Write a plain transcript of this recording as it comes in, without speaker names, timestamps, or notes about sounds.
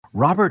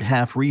Robert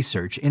Half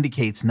research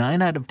indicates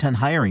 9 out of 10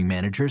 hiring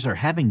managers are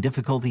having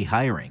difficulty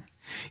hiring.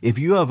 If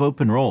you have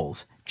open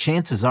roles,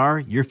 chances are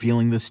you're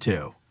feeling this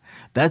too.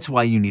 That's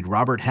why you need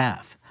Robert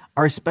Half.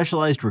 Our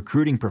specialized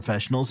recruiting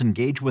professionals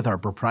engage with our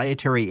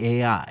proprietary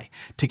AI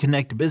to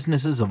connect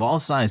businesses of all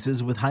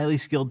sizes with highly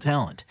skilled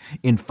talent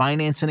in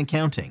finance and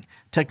accounting,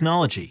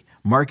 technology,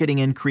 marketing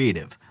and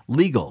creative,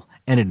 legal,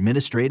 and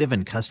administrative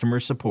and customer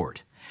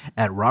support.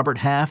 At Robert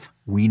Half,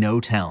 we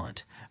know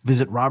talent.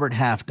 Visit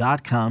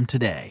roberthalf.com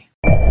today.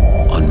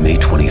 On May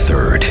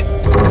 23rd,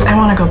 I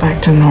want to go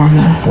back to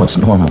normal. What's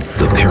normal?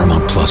 the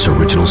Paramount Plus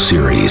original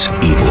series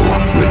Evil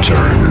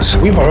returns.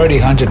 We've already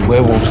hunted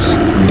werewolves,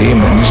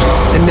 demons.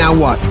 And now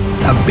what?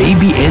 A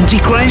baby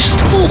Antichrist?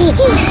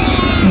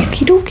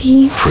 Okie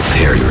dokie.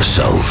 Prepare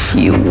yourself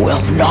You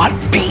will not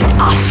beat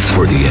us.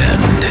 for the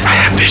end. I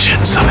have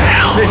visions of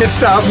hell. Make it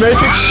stop, make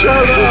it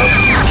shut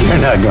up.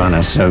 You're not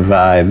gonna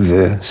survive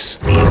this.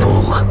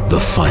 Evil, the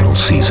final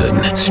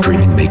season,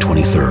 streaming May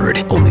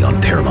 23rd, only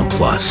on Paramount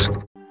Plus.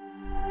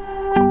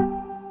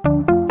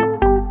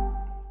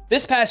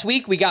 This past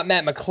week, we got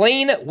Matt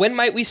McClain. When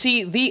might we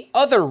see the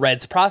other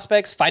Reds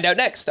prospects? Find out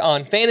next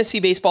on Fantasy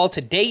Baseball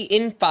Today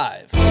in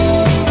 5.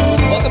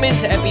 Welcome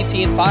into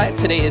FBT in 5.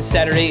 Today is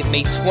Saturday,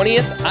 May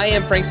 20th. I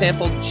am Frank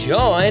Sanford,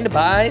 joined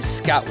by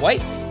Scott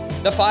White.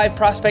 The 5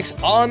 prospects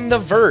on the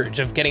verge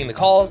of getting the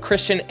call: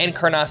 Christian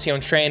Encarnacion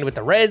Strand with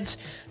the Reds,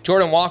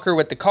 Jordan Walker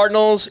with the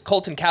Cardinals,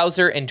 Colton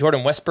Cowser and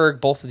Jordan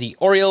Westberg, both with the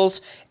Orioles,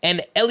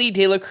 and Elly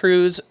De La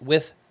Cruz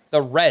with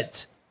the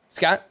Reds.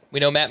 Scott, we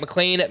know Matt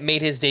McClain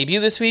made his debut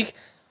this week.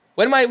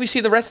 When might we see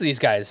the rest of these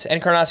guys?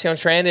 Encarnacion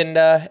Strand and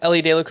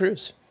Elly De La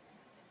Cruz.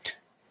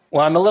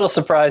 Well, I'm a little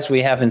surprised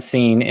we haven't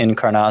seen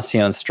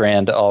Encarnacion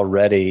Strand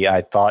already.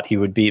 I thought he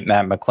would beat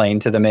Matt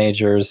McClain to the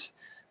majors.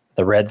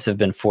 The Reds have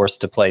been forced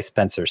to play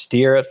Spencer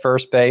Steer at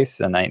first base,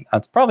 and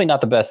that's probably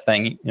not the best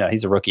thing. You know,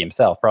 he's a rookie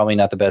himself. Probably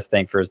not the best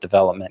thing for his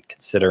development,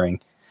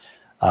 considering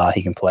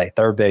he can play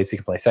third base, he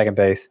can play second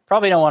base.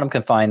 Probably don't want him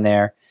confined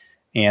there.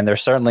 And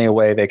there's certainly a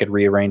way they could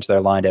rearrange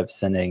their lineup,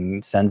 sending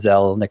Nick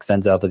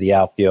Senzel to the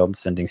outfield,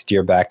 sending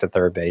Steer back to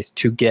third base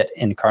to get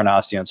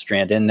Encarnacion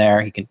Strand in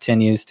there. He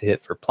continues to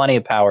hit for plenty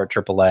of power at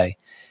AAA.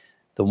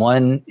 The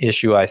one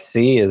issue I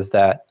see is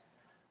that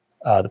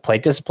the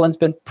plate discipline's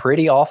been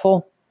pretty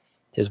awful.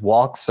 His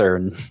walks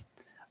are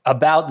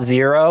about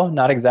 0,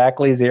 not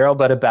exactly 0,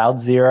 but about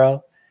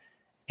 0.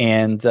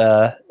 And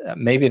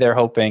maybe they're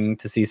hoping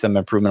to see some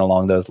improvement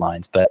along those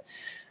lines. But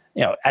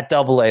you know, at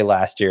AA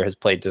last year, his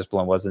plate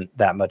discipline wasn't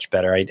that much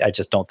better. I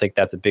just don't think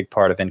that's a big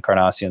part of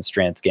Encarnacion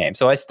Strand's game.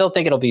 So I still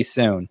think it'll be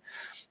soon.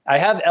 I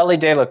have Elly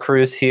De La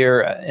Cruz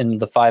here in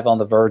the 5 on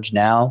the verge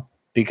now,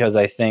 because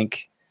I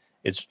think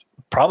it's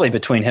probably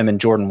between him and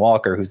Jordan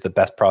Walker, who's the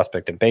best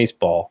prospect in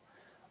baseball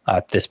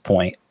at this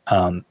point.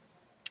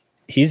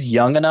 He's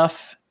young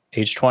enough,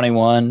 age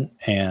 21,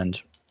 and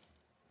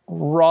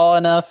raw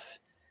enough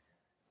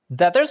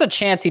that there's a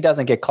chance he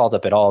doesn't get called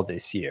up at all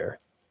this year.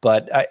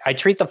 But I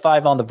treat the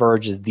 5 on the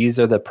verge as these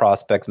are the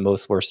prospects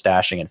most worth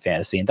stashing in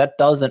fantasy. And that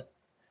doesn't,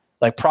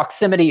 like,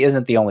 proximity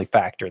isn't the only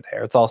factor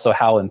there. It's also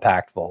how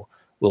impactful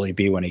will he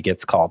be when he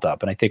gets called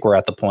up. And I think we're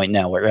at the point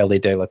now where Elly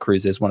De La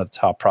Cruz is one of the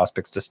top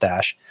prospects to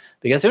stash.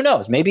 Because who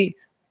knows, maybe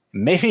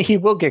he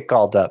will get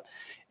called up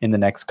in the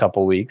next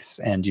couple weeks.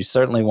 And you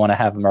certainly want to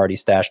have him already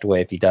stashed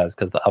away if he does,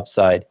 because the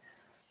upside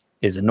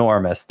is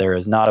enormous. There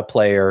is not a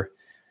player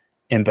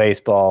in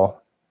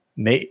baseball,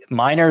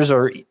 minors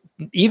or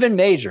even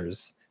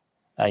majors.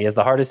 He has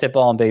the hardest hit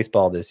ball in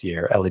baseball this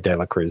year, Elly De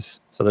La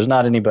Cruz. So there's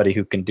not anybody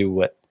who can do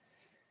what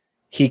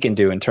he can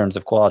do in terms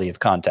of quality of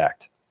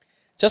contact.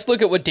 Just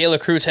look at what De La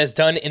Cruz has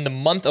done in the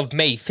month of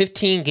May.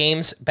 15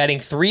 games, batting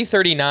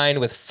 .339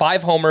 with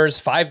 5 homers,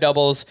 5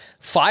 doubles,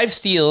 5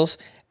 steals,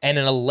 and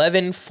an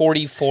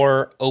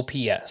 1144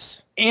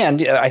 OPS.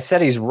 And I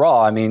said he's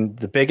raw. I mean,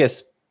 the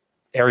biggest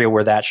area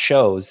where that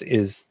shows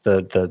is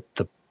the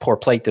poor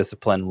plate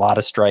discipline, a lot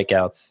of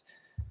strikeouts.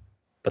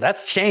 But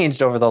that's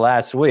changed over the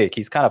last week.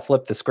 He's kind of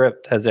flipped the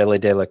script, has Elly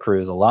De La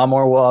Cruz. A lot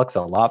more walks,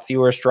 a lot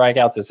fewer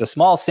strikeouts. It's a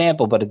small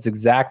sample, but it's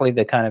exactly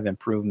the kind of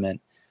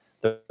improvement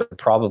that they're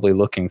probably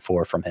looking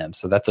for from him.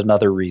 So that's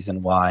another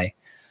reason why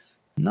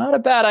not a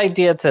bad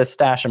idea to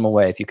stash him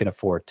away if you can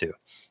afford to.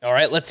 All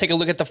right, let's take a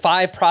look at the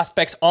 5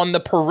 prospects on the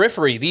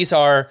periphery. These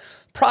are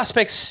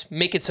prospects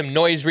making some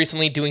noise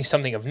recently, doing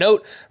something of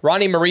note.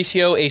 Ronny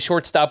Mauricio, a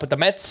shortstop with the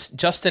Mets.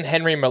 Justin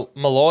Henry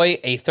Malloy,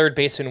 a third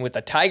baseman with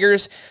the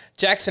Tigers.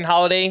 Jackson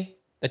Holliday,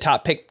 the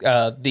top pick,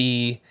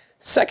 he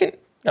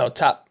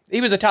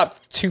was a top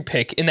 2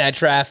 pick in that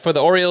draft for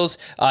the Orioles.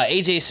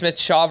 AJ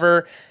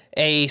Smith-Shawver,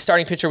 a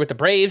starting pitcher with the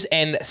Braves.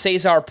 And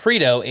Cesar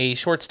Prieto, a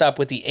shortstop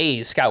with the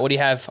A's. Scott, what do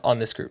you have on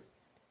this group?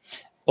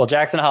 Well,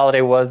 Jackson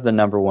Holliday was the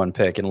number 1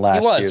 pick in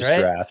last year's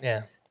draft.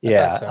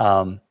 Yeah.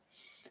 So.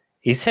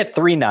 He's hit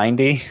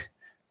 .390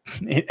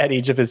 at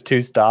each of his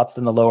 2 stops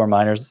in the lower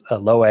minors,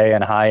 low A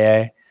and high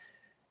A.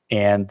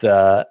 And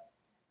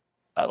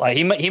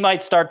he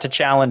might start to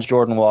challenge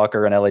Jordan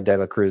Walker and Elly De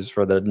La Cruz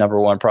for the number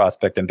 1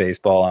 prospect in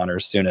baseball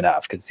honors soon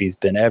enough, because he's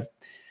been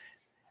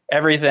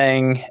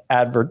everything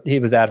he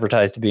was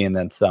advertised to be and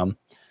then some.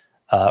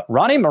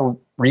 Ronny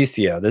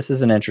Mauricio, this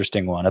is an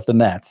interesting one, of the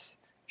Mets.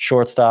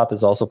 Shortstop,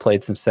 has also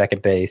played some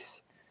second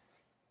base.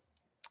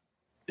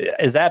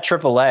 Is that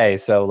AAA?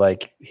 So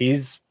like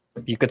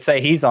you could say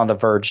he's on the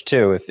verge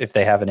too if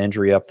they have an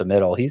injury up the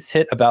middle. He's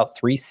hit about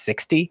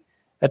 360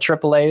 at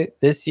AAA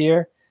this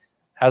year.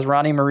 Has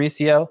Ronny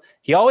Mauricio?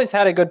 He always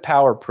had a good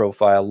power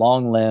profile,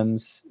 long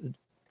limbs,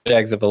 good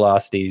exit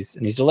velocities,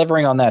 and he's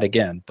delivering on that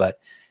again. But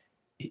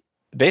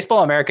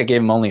Baseball America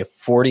gave him only a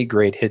 40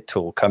 grade hit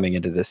tool coming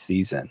into this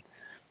season.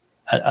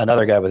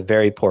 Another guy with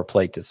very poor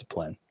plate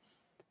discipline.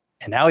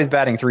 And now he's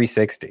batting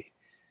 360.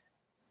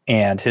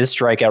 And his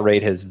strikeout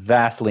rate has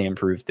vastly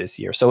improved this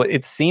year. So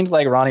it seems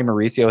like Ronny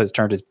Mauricio has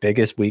turned his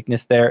biggest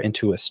weakness there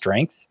into a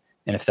strength.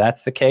 And if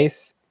that's the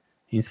case,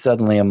 he's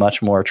suddenly a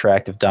much more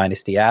attractive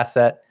dynasty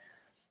asset.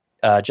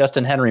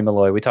 Justin Henry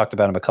Malloy, we talked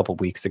about him a couple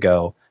weeks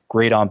ago.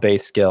 Great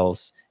on-base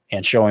skills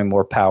and showing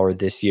more power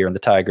this year in the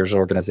Tigers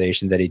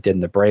organization than he did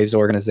in the Braves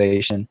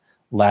organization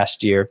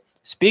last year.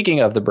 Speaking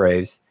of the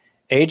Braves,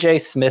 A.J.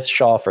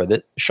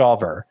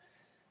 Smith-Shawver,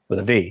 with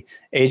a V.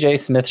 A.J.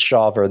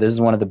 Smith-Shawver, this is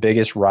one of the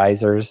biggest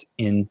risers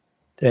in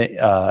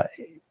the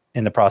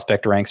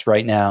prospect ranks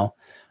right now.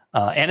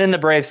 And in the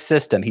Braves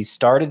system, he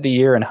started the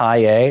year in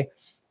high A,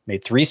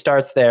 made 3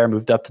 starts there,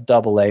 moved up to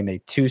double A,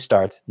 made 2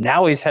 starts.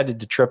 Now he's headed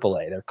to triple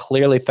A. They're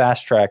clearly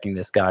fast tracking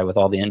this guy with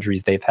all the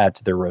injuries they've had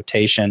to their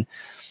rotation.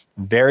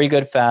 Very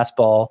good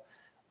fastball.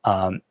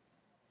 When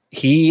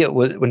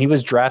he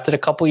was drafted a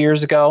couple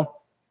years ago,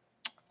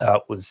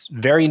 was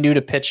very new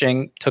to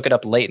pitching, took it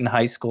up late in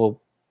high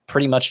school,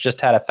 pretty much just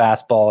had a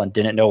fastball and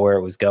didn't know where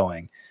it was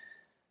going.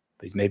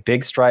 But he's made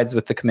big strides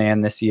with the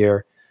command this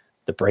year.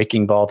 The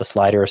breaking ball, the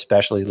slider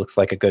especially, looks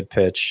like a good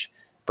pitch.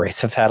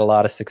 Braves have had a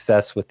lot of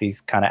success with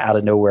these kind of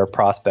out-of-nowhere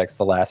prospects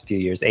the last few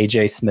years.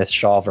 A.J.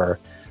 Smith-Shawver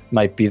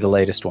might be the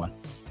latest one.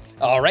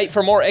 All right,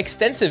 for more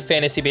extensive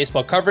fantasy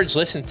baseball coverage,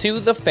 listen to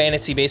the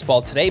Fantasy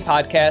Baseball Today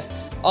podcast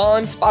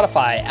on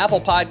Spotify, Apple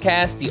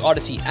Podcasts, the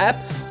Odyssey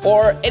app,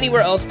 or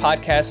anywhere else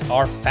podcasts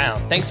are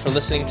found. Thanks for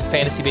listening to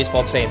Fantasy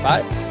Baseball Today in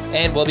 5,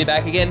 and we'll be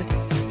back again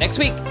next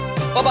week.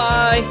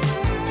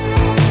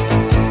 Bye-bye.